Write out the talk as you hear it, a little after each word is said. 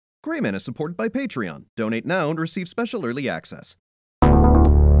Greyman is supported by Patreon. Donate now and receive special early access.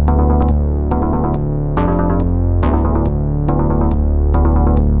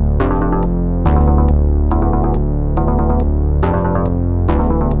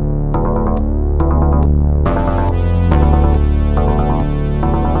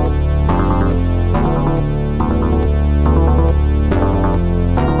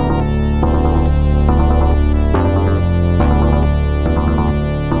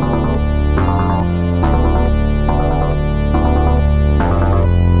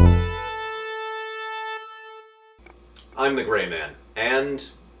 I'm the Gray Man, and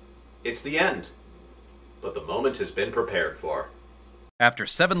it's the end. But the moment has been prepared for. After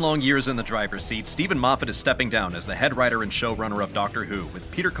 7 long years in the driver's seat, Stephen Moffat is stepping down as the head writer and showrunner of Doctor Who, with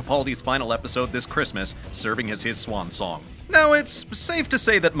Peter Capaldi's final episode this Christmas serving as his swan song. Now, it's safe to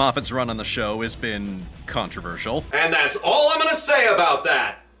say that Moffat's run on the show has been controversial. And that's all I'm gonna say about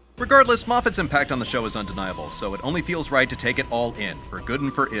that! Regardless, Moffat's impact on the show is undeniable, so it only feels right to take it all in, for good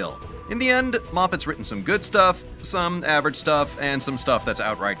and for ill. In the end, Moffat's written some good stuff, some average stuff, and some stuff that's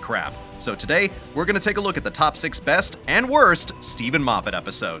outright crap. So today, we're gonna take a look at the top 6 best and worst Stephen Moffat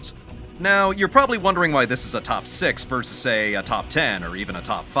episodes. Now, you're probably wondering why this is a top 6 versus, say, a top 10 or even a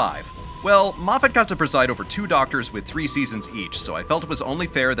top 5. Well, Moffat got to preside over 2 Doctors with 3 seasons each, so I felt it was only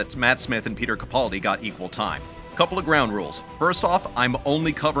fair that Matt Smith and Peter Capaldi got equal time. Couple of ground rules. First off, I'm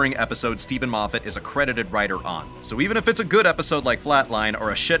only covering episodes Stephen Moffat is a credited writer on. So even if it's a good episode like Flatline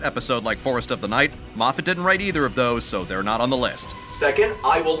or a shit episode like Forest of the Night, Moffat didn't write either of those, so they're not on the list. Second,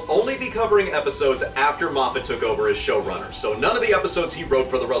 I will only be covering episodes after Moffat took over as showrunner, so none of the episodes he wrote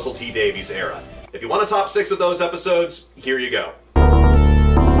for the Russell T Davies era. If you want a top 6 of those episodes, here you go.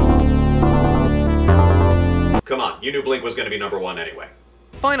 Come on, you knew Blink was going to be number 1 anyway.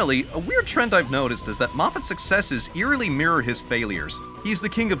 Finally, a weird trend I've noticed is that Moffat's successes eerily mirror his failures. He's the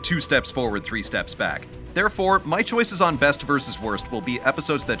king of 2 steps forward, 3 steps back. Therefore, my choices on best versus worst will be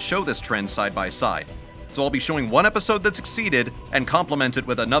episodes that show this trend side by side. So I'll be showing one episode that succeeded and complement it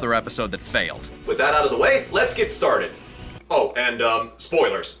with another episode that failed. With that out of the way, let's get started. Oh, and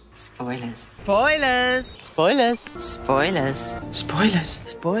spoilers. Spoilers. Spoilers. Spoilers. Spoilers. Spoilers.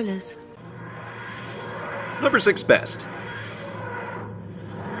 Spoilers. Number 6 best.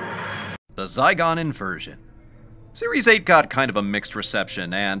 The Zygon Inversion. Series 8 got kind of a mixed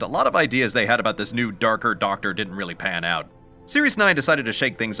reception, and a lot of ideas they had about this new, darker Doctor didn't really pan out. Series 9 decided to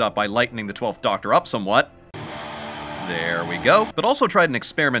shake things up by lightening the 12th Doctor up somewhat. There we go. But also tried an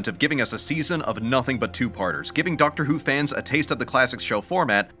experiment of giving us a season of nothing but 2-parters, giving Doctor Who fans a taste of the classic show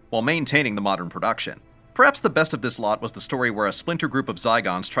format while maintaining the modern production. Perhaps the best of this lot was the story where a splinter group of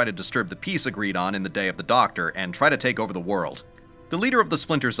Zygons try to disturb the peace agreed on in the Day of the Doctor and try to take over the world. The leader of the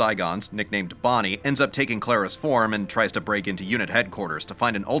Splinter Zygons, nicknamed Bonnie, ends up taking Clara's form and tries to break into unit headquarters to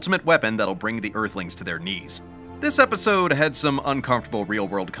find an ultimate weapon that'll bring the Earthlings to their knees. This episode had some uncomfortable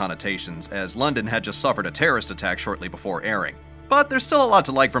real-world connotations, as London had just suffered a terrorist attack shortly before airing. But there's still a lot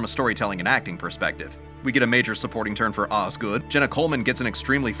to like from a storytelling and acting perspective. We get a major supporting turn for Osgood, Jenna Coleman gets an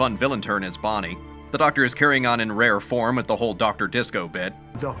extremely fun villain turn as Bonnie, the Doctor is carrying on in rare form with the whole Dr. Disco bit.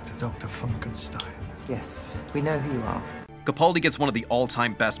 Dr. Funkenstein. Yes, we know who you are. Capaldi gets one of the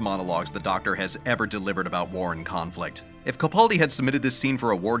all-time best monologues the Doctor has ever delivered about war and conflict. If Capaldi had submitted this scene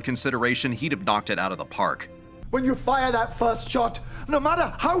for award consideration, he'd have knocked it out of the park. When you fire that first shot, no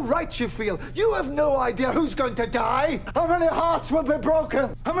matter how right you feel, you have no idea who's going to die. How many hearts will be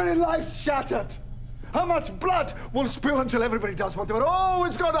broken? How many lives shattered? How much blood will spill until everybody does what they were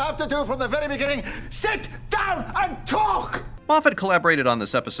always going to have to do from the very beginning? Sit down and talk! Moffat collaborated on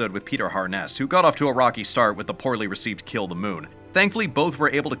this episode with Peter Harness, who got off to a rocky start with the poorly received Kill the Moon. Thankfully, both were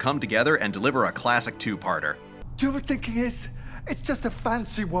able to come together and deliver a classic 2-parter. Do you know what thinking is? It's just a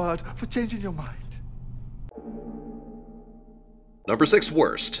fancy word for changing your mind. Number 6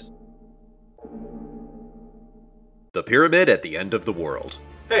 worst. The Pyramid at the End of the World.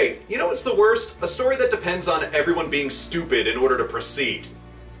 Hey, you know what's the worst? A story that depends on everyone being stupid in order to proceed.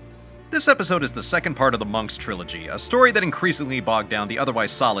 This episode is the second part of the Monks trilogy, a story that increasingly bogged down the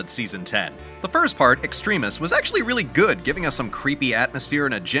otherwise solid Season 10. The first part, Extremis, was actually really good, giving us some creepy atmosphere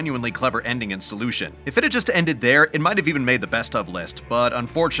and a genuinely clever ending and solution. If it had just ended there, it might have even made the best of list, but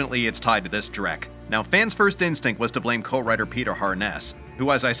unfortunately it's tied to this dreck. Now, fans' first instinct was to blame co-writer Peter Harness,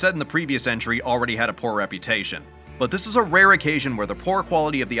 who, as I said in the previous entry, already had a poor reputation. But this is a rare occasion where the poor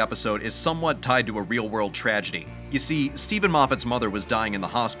quality of the episode is somewhat tied to a real-world tragedy. You see, Stephen Moffat's mother was dying in the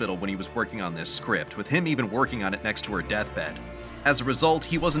hospital when he was working on this script, with him even working on it next to her deathbed. As a result,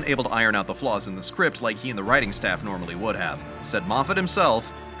 he wasn't able to iron out the flaws in the script like he and the writing staff normally would have. Said Moffat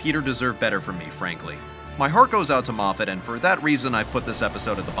himself, "Peter deserved better from me, frankly." My heart goes out to Moffat, and for that reason, I've put this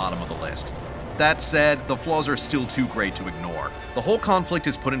episode at the bottom of the list. That said, the flaws are still too great to ignore. The whole conflict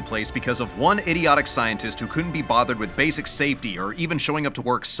is put in place because of one idiotic scientist who couldn't be bothered with basic safety or even showing up to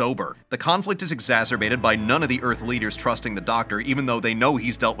work sober. The conflict is exacerbated by none of the Earth leaders trusting the Doctor, even though they know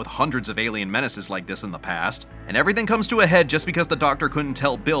he's dealt with hundreds of alien menaces like this in the past. And everything comes to a head just because the Doctor couldn't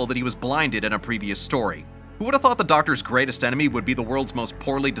tell Bill that he was blinded in a previous story. Who would have thought the Doctor's greatest enemy would be the world's most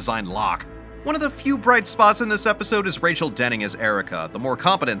poorly designed Locke? One of the few bright spots in this episode is Rachel Denning as Erica, the more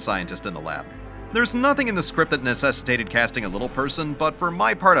competent scientist in the lab. There's nothing in the script that necessitated casting a little person, but for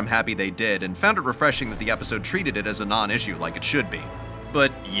my part I'm happy they did, and found it refreshing that the episode treated it as a non-issue like it should be.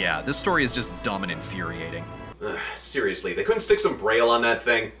 But yeah, this story is just dumb and infuriating. Seriously, they couldn't stick some Braille on that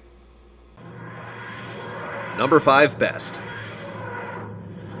thing? Number 5 best.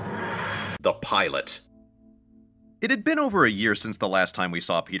 The pilot. It had been over a year since the last time we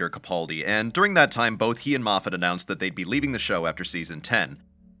saw Peter Capaldi, and during that time both he and Moffat announced that they'd be leaving the show after season 10.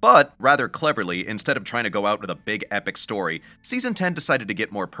 But, rather cleverly, instead of trying to go out with a big epic story, season 10 decided to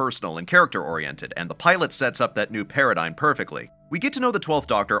get more personal and character-oriented, and the pilot sets up that new paradigm perfectly. We get to know the 12th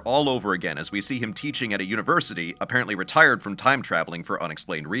Doctor all over again as we see him teaching at a university, apparently retired from time traveling for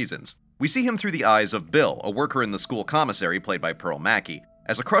unexplained reasons. We see him through the eyes of Bill, a worker in the school commissary played by Pearl Mackie.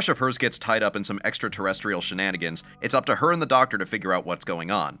 As a crush of hers gets tied up in some extraterrestrial shenanigans, it's up to her and the Doctor to figure out what's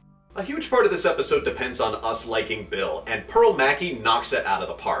going on. A huge part of this episode depends on us liking Bill, and Pearl Mackie knocks it out of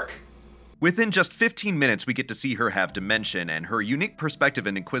the park. Within just 15 minutes, we get to see her have dimension, and her unique perspective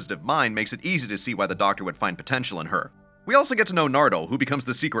and inquisitive mind makes it easy to see why the Doctor would find potential in her. We also get to know Nardole, who becomes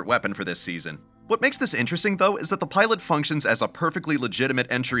the secret weapon for this season. What makes this interesting, though, is that the pilot functions as a perfectly legitimate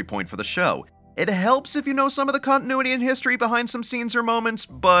entry point for the show. It helps if you know some of the continuity and history behind some scenes or moments,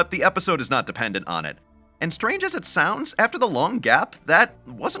 but the episode is not dependent on it. And strange as it sounds, after the long gap, that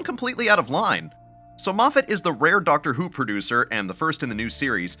wasn't completely out of line. So Moffat is the rare Doctor Who producer, and the first in the new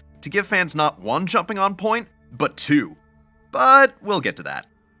series, to give fans not one jumping on point, but two. But we'll get to that.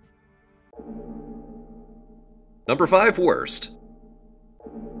 Number 5 worst.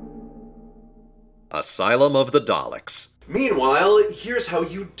 Asylum of the Daleks. Meanwhile, here's how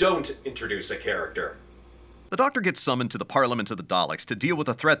you don't introduce a character. The Doctor gets summoned to the Parliament of the Daleks to deal with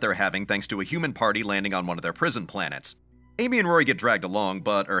a threat they're having thanks to a human party landing on one of their prison planets. Amy and Rory get dragged along,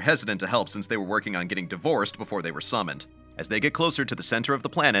 but are hesitant to help since they were working on getting divorced before they were summoned. As they get closer to the center of the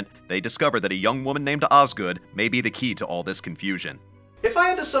planet, they discover that a young woman named Osgood may be the key to all this confusion. If I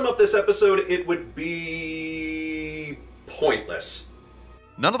had to sum up this episode, it would be pointless.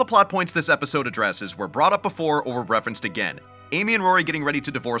 None of the plot points this episode addresses were brought up before or were referenced again. Amy and Rory getting ready to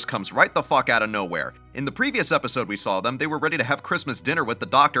divorce comes right the fuck out of nowhere. In the previous episode we saw them, they were ready to have Christmas dinner with the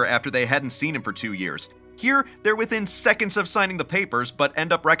Doctor after they hadn't seen him for 2 years. Here, they're within seconds of signing the papers, but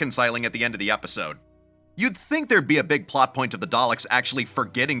end up reconciling at the end of the episode. You'd think there'd be a big plot point of the Daleks actually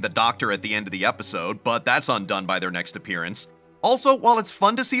forgetting the Doctor at the end of the episode, but that's undone by their next appearance. Also, while it's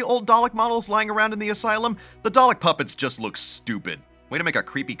fun to see old Dalek models lying around in the asylum, the Dalek puppets just look stupid. Way to make a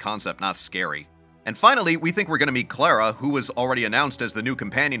creepy concept not scary. And finally, we think we're gonna meet Clara, who was already announced as the new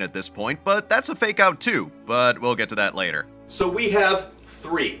companion at this point, but that's a fake out too, but we'll get to that later. So we have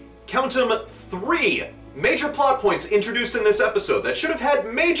 3, count them, 3 major plot points introduced in this episode that should have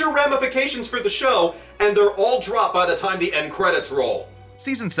had major ramifications for the show, and they're all dropped by the time the end credits roll.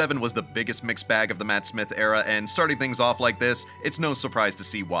 Season 7 was the biggest mixed bag of the Matt Smith era, and starting things off like this, it's no surprise to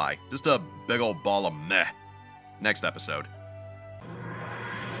see why. Just a big old ball of meh. Next episode.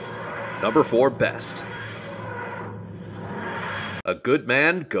 Number 4 best. A Good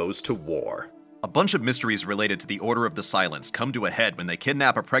Man Goes to War. A bunch of mysteries related to the Order of the Silence come to a head when they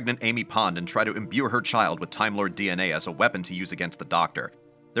kidnap a pregnant Amy Pond and try to imbue her child with Time Lord DNA as a weapon to use against the Doctor.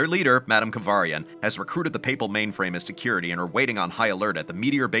 Their leader, Madame Kavarian, has recruited the Papal mainframe as security and are waiting on high alert at the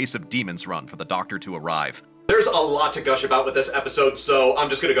meteor base of Demons Run for the Doctor to arrive. There's a lot to gush about with this episode, so I'm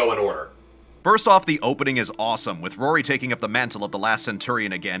just gonna go in order. First off, the opening is awesome, with Rory taking up the mantle of the last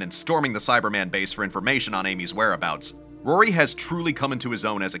Centurion again and storming the Cyberman base for information on Amy's whereabouts. Rory has truly come into his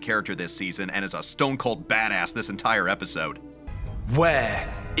own as a character this season and is a stone-cold badass this entire episode.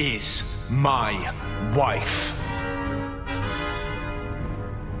 Where is my wife?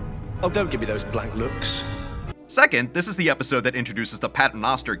 Oh, don't give me those blank looks. Second, this is the episode that introduces the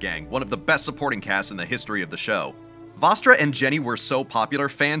Paternoster Gang, one of the best supporting casts in the history of the show. Vostra and Jenny were so popular,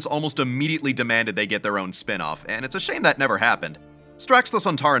 fans almost immediately demanded they get their own spin-off, and it's a shame that never happened. Strax the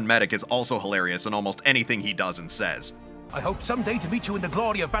Sontaran medic is also hilarious in almost anything he does and says. I hope someday to meet you in the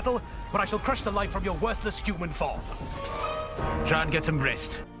glory of battle, but I shall crush the life from your worthless human form. Try and get some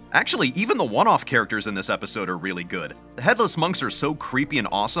rest. Actually, even the one-off characters in this episode are really good. The Headless Monks are so creepy and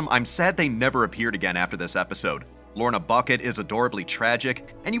awesome, I'm sad they never appeared again after this episode. Lorna Bucket is adorably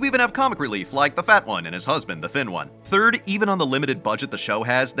tragic, and you even have comic relief like the fat one and his husband, the thin one. Third, even on the limited budget the show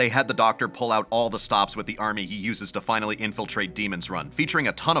has, they had the Doctor pull out all the stops with the army he uses to finally infiltrate Demon's Run, featuring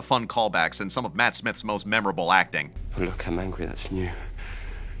a ton of fun callbacks and some of Matt Smith's most memorable acting. Oh, look, I'm angry, that's new.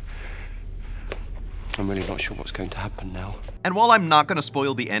 I'm really not sure what's going to happen now. And while I'm not going to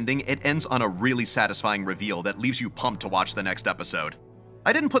spoil the ending, it ends on a really satisfying reveal that leaves you pumped to watch the next episode.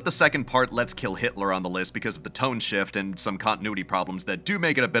 I didn't put the second part, Let's Kill Hitler, on the list because of the tone shift and some continuity problems that do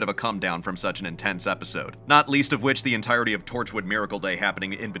make it a bit of a come down from such an intense episode. Not least of which the entirety of Torchwood Miracle Day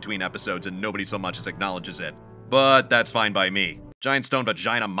happening in between episodes and nobody so much as acknowledges it. But that's fine by me. Giant stone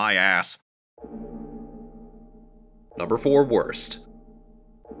vagina my ass. Number 4 worst.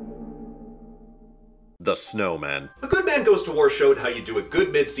 The Snowman. A Good Man Goes to War showed how you do a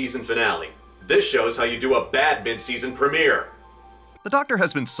good mid-season finale. This shows how you do a bad mid-season premiere. The Doctor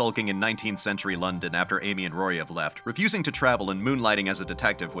has been sulking in 19th century London after Amy and Rory have left, refusing to travel and moonlighting as a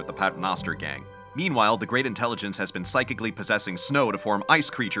detective with the Paternoster gang. Meanwhile, the Great Intelligence has been psychically possessing snow to form ice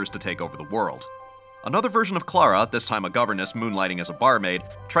creatures to take over the world. Another version of Clara, this time a governess moonlighting as a barmaid,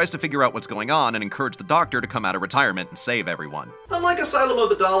 tries to figure out what's going on and encourage the Doctor to come out of retirement and save everyone. Unlike Asylum of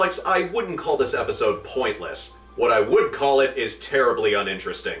the Daleks, I wouldn't call this episode pointless. What I would call it is terribly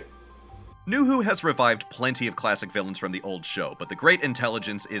uninteresting. New Who has revived plenty of classic villains from the old show, but the Great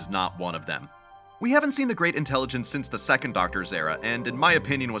Intelligence is not one of them. We haven't seen the Great Intelligence since the second Doctor's era, and in my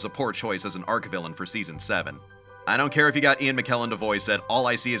opinion was a poor choice as an arc villain for Season 7. I don't care if you got Ian McKellen to voice it, all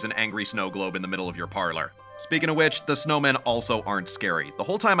I see is an angry snow globe in the middle of your parlor. Speaking of which, the snowmen also aren't scary. The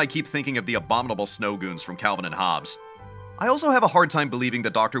whole time I keep thinking of the abominable snow goons from Calvin and Hobbes. I also have a hard time believing the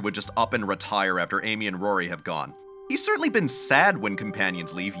Doctor would just up and retire after Amy and Rory have gone. He's certainly been sad when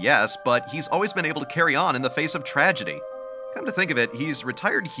companions leave, yes, but he's always been able to carry on in the face of tragedy. Come to think of it, he's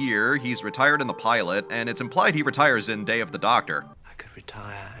retired here, he's retired in the pilot, and it's implied he retires in Day of the Doctor. I could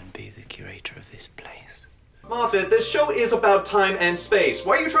retire and be the curator of this place. Moffat, this show is about time and space.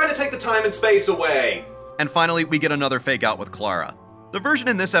 Why are you trying to take the time and space away? And finally, we get another fake out with Clara. The version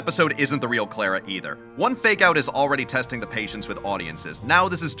in this episode isn't the real Clara either. One fake out is already testing the patience with audiences. Now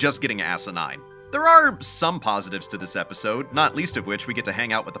this is just getting asinine. There are some positives to this episode, not least of which we get to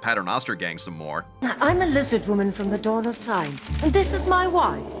hang out with the Paternoster gang some more. I'm a lizard woman from the dawn of time, and this is my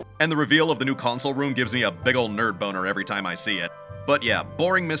wife. And the reveal of the new console room gives me a big ol' nerd boner every time I see it. But yeah,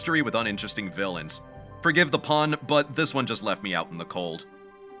 boring mystery with uninteresting villains. Forgive the pun, but this one just left me out in the cold.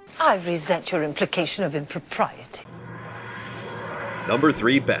 I resent your implication of impropriety. Number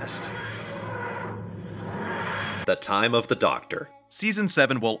 3 best. The Time of the Doctor. Season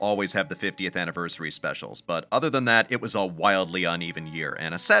 7 will always have the 50th anniversary specials, but other than that, it was a wildly uneven year,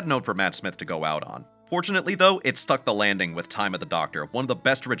 and a sad note for Matt Smith to go out on. Fortunately though, it stuck the landing with Time of the Doctor, one of the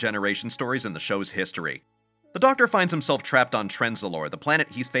best regeneration stories in the show's history. The Doctor finds himself trapped on Trenzalore, the planet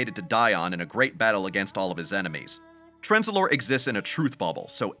he's fated to die on in a great battle against all of his enemies. Trenzalore exists in a truth bubble,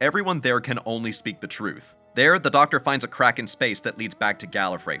 so everyone there can only speak the truth. There, the Doctor finds a crack in space that leads back to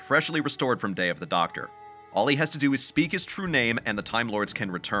Gallifrey, freshly restored from Day of the Doctor. All he has to do is speak his true name and the Time Lords can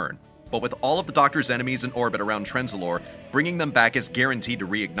return. But with all of the Doctor's enemies in orbit around Trenzalore, bringing them back is guaranteed to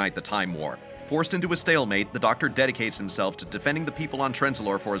reignite the Time War. Forced into a stalemate, the Doctor dedicates himself to defending the people on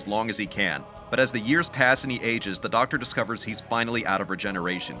Trenzalore for as long as he can. But as the years pass and he ages, the Doctor discovers he's finally out of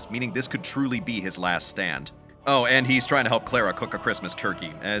regenerations, meaning this could truly be his last stand. Oh, and he's trying to help Clara cook a Christmas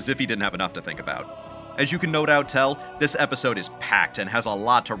turkey, as if he didn't have enough to think about. As you can no doubt tell, this episode is packed and has a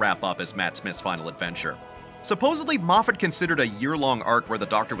lot to wrap up as Matt Smith's final adventure. Supposedly, Moffat considered a year-long arc where the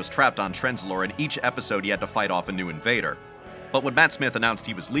Doctor was trapped on Trenzalore and each episode he had to fight off a new invader. But when Matt Smith announced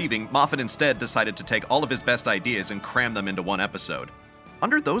he was leaving, Moffat instead decided to take all of his best ideas and cram them into one episode.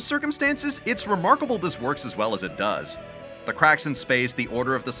 Under those circumstances, it's remarkable this works as well as it does. The cracks in space, the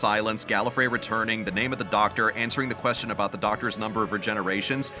Order of the Silence, Gallifrey returning, the name of the Doctor, answering the question about the Doctor's number of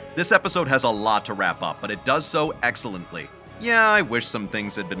regenerations, this episode has a lot to wrap up, but it does so excellently. Yeah, I wish some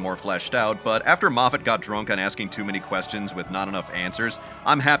things had been more fleshed out, but after Moffat got drunk on asking too many questions with not enough answers,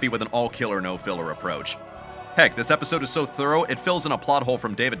 I'm happy with an all-killer, no-filler approach. Heck, this episode is so thorough, it fills in a plot hole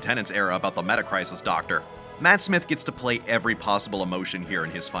from David Tennant's era about the Metacrisis Doctor. Matt Smith gets to play every possible emotion here in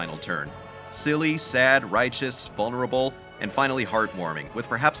his final turn. Silly, sad, righteous, vulnerable, and finally heartwarming, with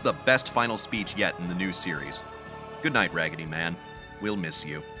perhaps the best final speech yet in the new series. Good night, Raggedy Man. We'll miss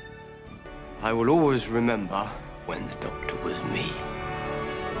you. I will always remember when the Doctor was me.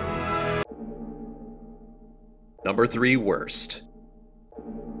 Number 3 worst.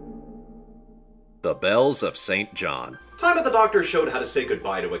 The Bells of St. John. Time of the Doctor showed how to say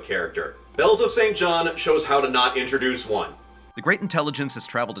goodbye to a character. Bells of St. John shows how to not introduce one. The Great Intelligence has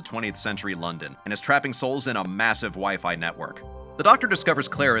traveled to 20th century London and is trapping souls in a massive Wi-Fi network. The Doctor discovers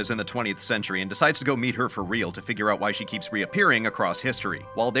Clara is in the 20th century and decides to go meet her for real to figure out why she keeps reappearing across history.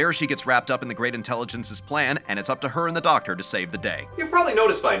 While there, she gets wrapped up in the Great Intelligence's plan, and it's up to her and the Doctor to save the day. You've probably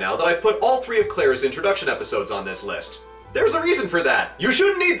noticed by now that I've put all 3 of Clara's introduction episodes on this list. There's a reason for that. You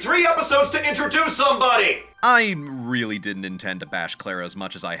shouldn't need 3 episodes to introduce somebody! I really didn't intend to bash Clara as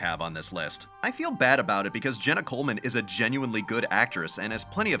much as I have on this list. I feel bad about it because Jenna Coleman is a genuinely good actress and has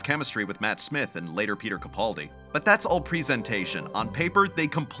plenty of chemistry with Matt Smith and later Peter Capaldi. But that's all presentation. On paper, they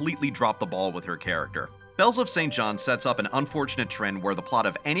completely drop the ball with her character. Bells of St. John sets up an unfortunate trend where the plot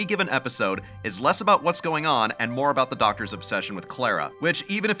of any given episode is less about what's going on and more about the Doctor's obsession with Clara, which,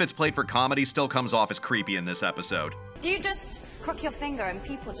 even if it's played for comedy, still comes off as creepy in this episode. Do you just crook your finger and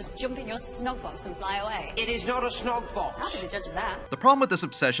people just jump in your snog box and fly away? It is not a snog box. I'll be the judge of that. The problem with this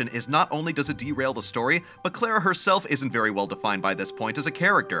obsession is not only does it derail the story, but Clara herself isn't very well defined by this point as a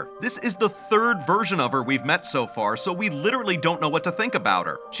character. This is the 3rd version of her we've met so far, so we literally don't know what to think about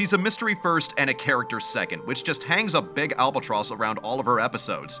her. She's a mystery first and a character second, which just hangs a big albatross around all of her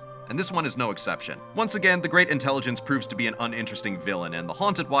episodes. And this one is no exception. Once again, the Great Intelligence proves to be an uninteresting villain, and the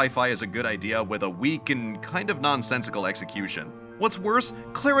haunted Wi-Fi is a good idea with a weak and kind of nonsensical execution. What's worse,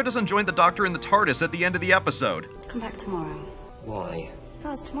 Clara doesn't join the Doctor in the TARDIS at the end of the episode. Come back tomorrow. Why?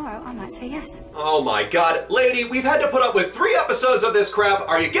 Because tomorrow I might say yes. Oh my god, lady, we've had to put up with 3 episodes of this crap.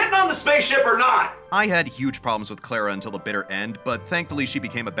 Are you getting on the spaceship or not? I had huge problems with Clara until the bitter end, but thankfully she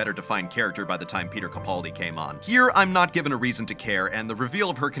became a better defined character by the time Peter Capaldi came on. Here, I'm not given a reason to care, and the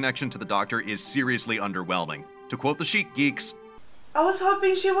reveal of her connection to the Doctor is seriously underwhelming. To quote the Chique Geeks, I was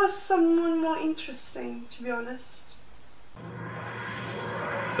hoping she was someone more interesting, to be honest.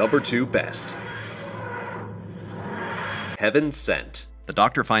 Number 2 best. Heaven Sent. The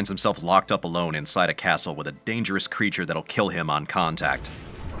Doctor finds himself locked up alone inside a castle with a dangerous creature that'll kill him on contact.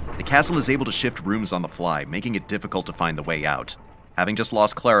 The castle is able to shift rooms on the fly, making it difficult to find the way out. Having just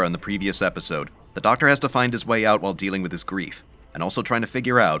lost Clara in the previous episode, the Doctor has to find his way out while dealing with his grief, and also trying to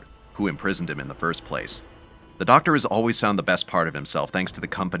figure out who imprisoned him in the first place. The Doctor has always found the best part of himself thanks to the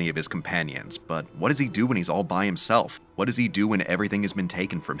company of his companions, but what does he do when he's all by himself? What does he do when everything has been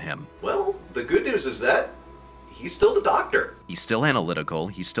taken from him? Well, the good news is that he's still the Doctor. He's still analytical,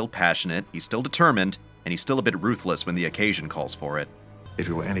 he's still passionate, he's still determined, and he's still a bit ruthless when the occasion calls for it. If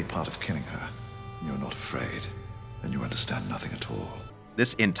it were any part of killing her, and you're not afraid, then you understand nothing at all.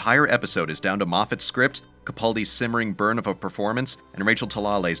 This entire episode is down to Moffat's script, Capaldi's simmering burn of a performance, and Rachel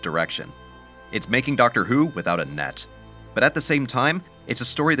Talale's direction. It's making Doctor Who without a net. But at the same time, it's a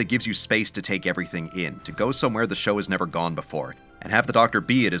story that gives you space to take everything in, to go somewhere the show has never gone before, and have the Doctor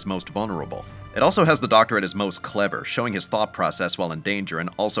be at his most vulnerable. It also has the Doctor at his most clever, showing his thought process while in danger, and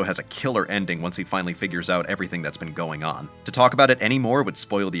also has a killer ending once he finally figures out everything that's been going on. To talk about it anymore would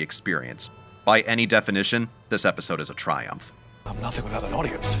spoil the experience. By any definition, this episode is a triumph. I'm nothing without an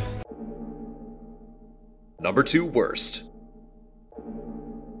audience. Number 2 worst.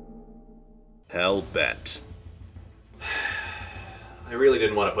 Hell Bent. I really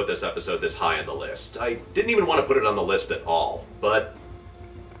didn't want to put this episode this high on the list. I didn't even want to put it on the list at all, but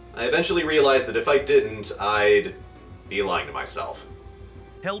I eventually realized that if I didn't, I'd be lying to myself.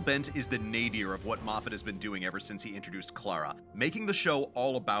 Hellbent is the nadir of what Moffat has been doing ever since he introduced Clara, making the show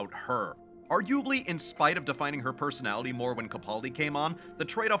all about her. Arguably, in spite of defining her personality more when Capaldi came on, the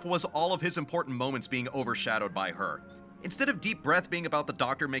trade-off was all of his important moments being overshadowed by her. Instead of Deep Breath being about the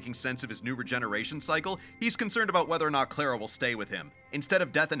Doctor making sense of his new regeneration cycle, he's concerned about whether or not Clara will stay with him. Instead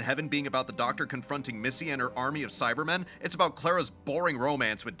of Death in Heaven being about the Doctor confronting Missy and her army of Cybermen, it's about Clara's boring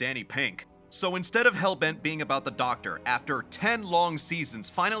romance with Danny Pink. So instead of Hellbent being about the Doctor, after 10 long seasons,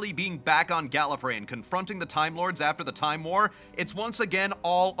 finally being back on Gallifrey and confronting the Time Lords after the Time War, it's once again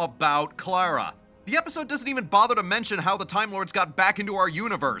all about Clara. The episode doesn't even bother to mention how the Time Lords got back into our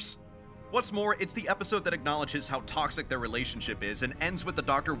universe. What's more, it's the episode that acknowledges how toxic their relationship is and ends with the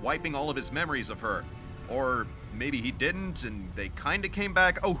Doctor wiping all of his memories of her. Or maybe he didn't, and they kinda came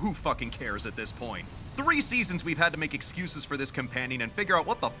back. Oh, who fucking cares at this point? 3 seasons we've had to make excuses for this companion and figure out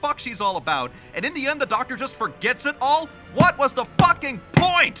what the fuck she's all about, and in the end the Doctor just forgets it all? What was the fucking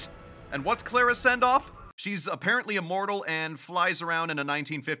point? And what's Clara's send-off? She's apparently immortal and flies around in a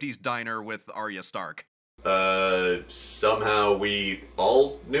 1950s diner with Arya Stark. Somehow we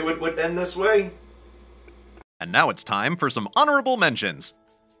all knew it would end this way? And now it's time for some honorable mentions.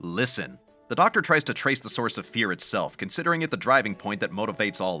 Listen. The Doctor tries to trace the source of fear itself, considering it the driving point that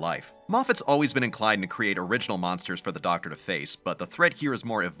motivates all life. Moffat's always been inclined to create original monsters for the Doctor to face, but the threat here is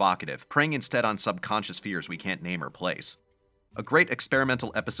more evocative, preying instead on subconscious fears we can't name or place. A great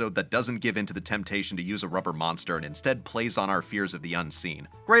experimental episode that doesn't give in to the temptation to use a rubber monster and instead plays on our fears of the unseen.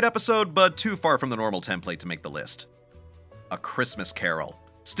 Great episode, but too far from the normal template to make the list. A Christmas Carol.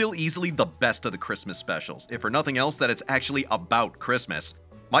 Still easily the best of the Christmas specials, if for nothing else that it's actually about Christmas.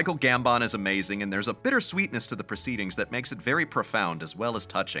 Michael Gambon is amazing, and there's a bittersweetness to the proceedings that makes it very profound as well as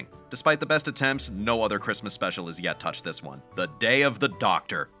touching. Despite the best attempts, no other Christmas special has yet touched this one. The Day of the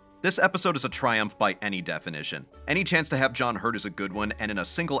Doctor. This episode is a triumph by any definition. Any chance to have John Hurt is a good one, and in a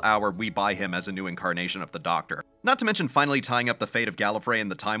single hour, we buy him as a new incarnation of the Doctor. Not to mention finally tying up the fate of Gallifrey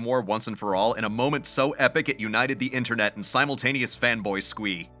and the Time War once and for all in a moment so epic it united the internet in simultaneous fanboy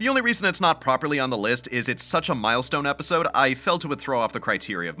squee. The only reason it's not properly on the list is it's such a milestone episode, I felt it would throw off the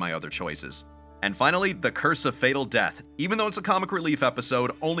criteria of my other choices. And finally, The Curse of Fatal Death. Even though it's a comic relief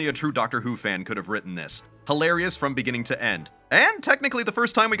episode, only a true Doctor Who fan could have written this. Hilarious from beginning to end. And technically the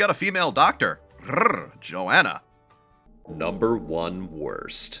first time we got a female Doctor. Grrr, Joanna. Number 1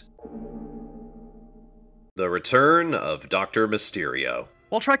 worst. The Return of Dr. Mysterio.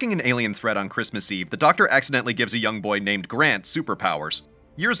 While tracking an alien threat on Christmas Eve, the Doctor accidentally gives a young boy named Grant superpowers.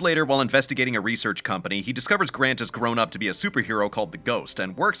 Years later, while investigating a research company, he discovers Grant has grown up to be a superhero called the Ghost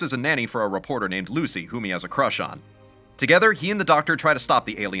and works as a nanny for a reporter named Lucy, whom he has a crush on. Together, he and the Doctor try to stop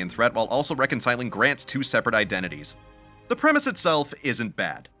the alien threat while also reconciling Grant's 2 separate identities. The premise itself isn't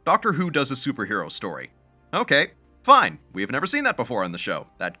bad. Doctor Who does a superhero story. Okay, fine. We've never seen that before on the show.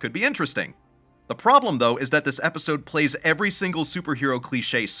 That could be interesting. The problem, though, is that this episode plays every single superhero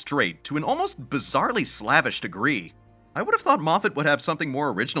cliché straight to an almost bizarrely slavish degree. I would have thought Moffat would have something more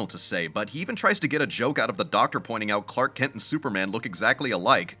original to say, but he even tries to get a joke out of the Doctor pointing out Clarke Kent and Superman look exactly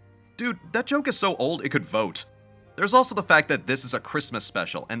alike. Dude, that joke is so old it could vote. There's also the fact that this is a Christmas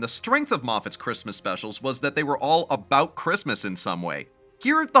special, and the strength of Moffat's Christmas specials was that they were all about Christmas in some way.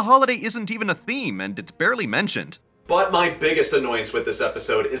 Here, the holiday isn't even a theme, and it's barely mentioned. But my biggest annoyance with this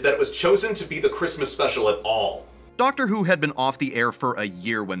episode is that it was chosen to be the Christmas special at all. Doctor Who had been off the air for a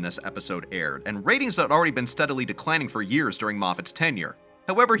year when this episode aired, and ratings had already been steadily declining for years during Moffat's tenure.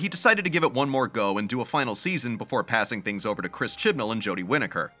 However, he decided to give it one more go and do a final season before passing things over to Chris Chibnall and Jodie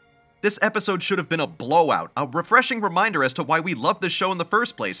Whittaker. This episode should have been a blowout, a refreshing reminder as to why we love this show in the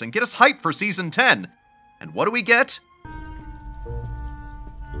first place and get us hyped for season 10. And what do we get?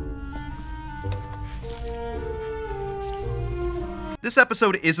 This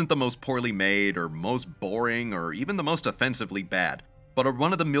episode isn't the most poorly made, or most boring, or even the most offensively bad, but a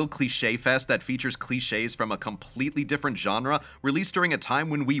run-of-the-mill cliché fest that features clichés from a completely different genre, released during a time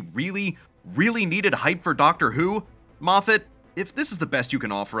when we really needed hype for Doctor Who? Moffat, if this is the best you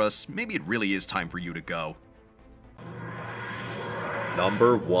can offer us, maybe it really is time for you to go.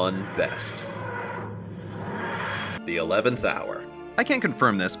 Number 1 best. The 11th Hour. I can't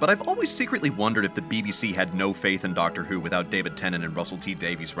confirm this, but I've always secretly wondered if the BBC had no faith in Doctor Who without David Tennant and Russell T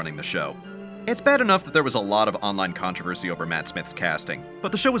Davies running the show. It's bad enough that there was a lot of online controversy over Matt Smith's casting,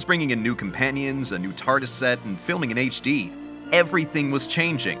 but the show was bringing in new companions, a new TARDIS set, and filming in HD. Everything was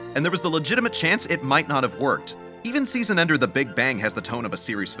changing, and there was the legitimate chance it might not have worked. Even season ender The Big Bang has the tone of a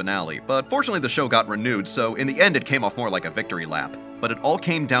series finale, but fortunately the show got renewed, so in the end it came off more like a victory lap. But it all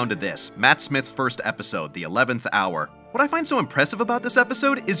came down to this, Matt Smith's first episode, The 11th Hour. What I find so impressive about this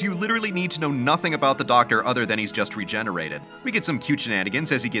episode is you literally need to know nothing about the Doctor other than he's just regenerated. We get some cute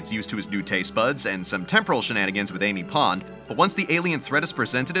shenanigans as he gets used to his new taste buds, and some temporal shenanigans with Amy Pond, but once the alien threat has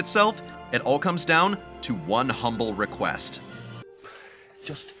presented itself, it all comes down to one humble request.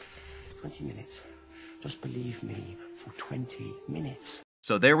 Just 20 minutes. Just believe me for 20 minutes.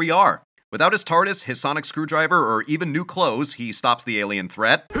 So there we are. Without his TARDIS, his sonic screwdriver, or even new clothes, he stops the alien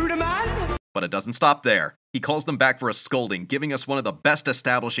threat. Who the man? But it doesn't stop there. He calls them back for a scolding, giving us one of the best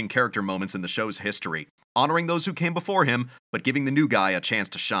establishing character moments in the show's history, honoring those who came before him, but giving the new guy a chance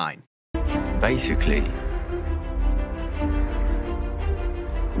to shine. Basically,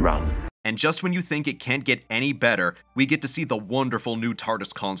 run. And just when you think it can't get any better, we get to see the wonderful new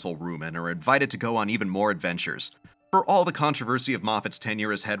TARDIS console room and are invited to go on even more adventures. For all the controversy of Moffat's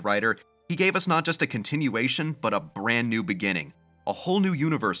tenure as head writer, he gave us not just a continuation, but a brand new beginning. A whole new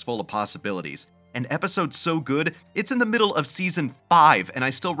universe full of possibilities. An episode so good, it's in the middle of season 5, and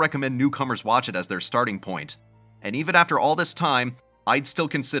I still recommend newcomers watch it as their starting point. And even after all this time, I'd still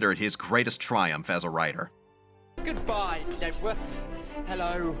consider it his greatest triumph as a writer. Goodbye, Knebworth.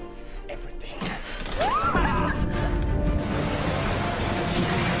 Hello, everything.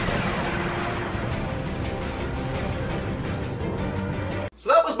 So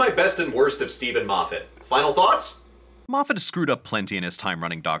that was my best and worst of Stephen Moffat. Final thoughts? Moffat has screwed up plenty in his time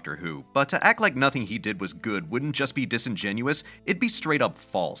running Doctor Who, but to act like nothing he did was good wouldn't just be disingenuous, it'd be straight up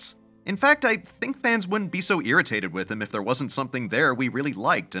false. In fact, I think fans wouldn't be so irritated with him if there wasn't something there we really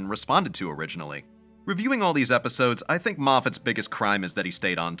liked and responded to originally. Reviewing all these episodes, I think Moffat's biggest crime is that he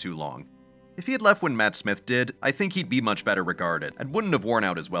stayed on too long. If he had left when Matt Smith did, I think he'd be much better regarded, and wouldn't have worn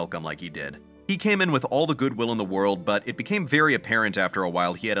out his welcome like he did. He came in with all the goodwill in the world, but it became very apparent after a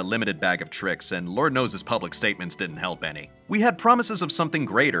while he had a limited bag of tricks, and Lord knows his public statements didn't help any. We had promises of something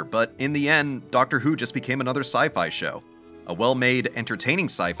greater, but in the end, Doctor Who just became another sci-fi show. A well-made, entertaining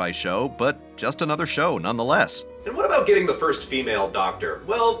sci-fi show, but just another show nonetheless. And what about getting the first female Doctor?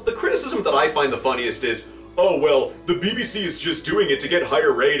 Well, the criticism that I find the funniest is, oh well, the BBC is just doing it to get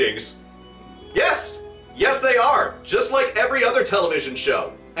higher ratings. Yes! Yes they are! Just like every other television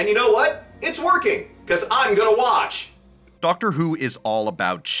show. And you know what? It's working, because I'm gonna watch! Doctor Who is all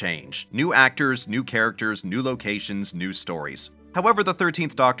about change. New actors, new characters, new locations, new stories. However, the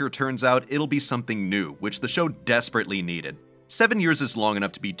 13th Doctor turns out it'll be something new, which the show desperately needed. 7 years is long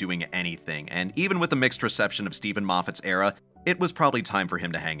enough to be doing anything, and even with the mixed reception of Stephen Moffat's era, it was probably time for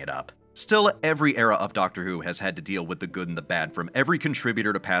him to hang it up. Still, every era of Doctor Who has had to deal with the good and the bad from every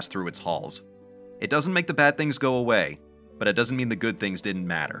contributor to pass through its halls. It doesn't make the bad things go away, but it doesn't mean the good things didn't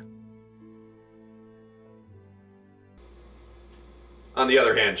matter. On the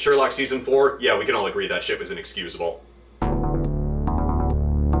other hand, Sherlock Season 4, yeah, we can all agree that shit was inexcusable.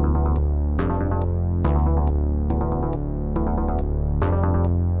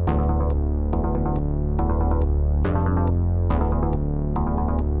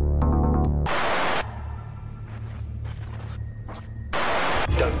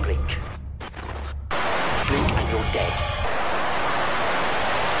 Don't blink. Blink and you're dead.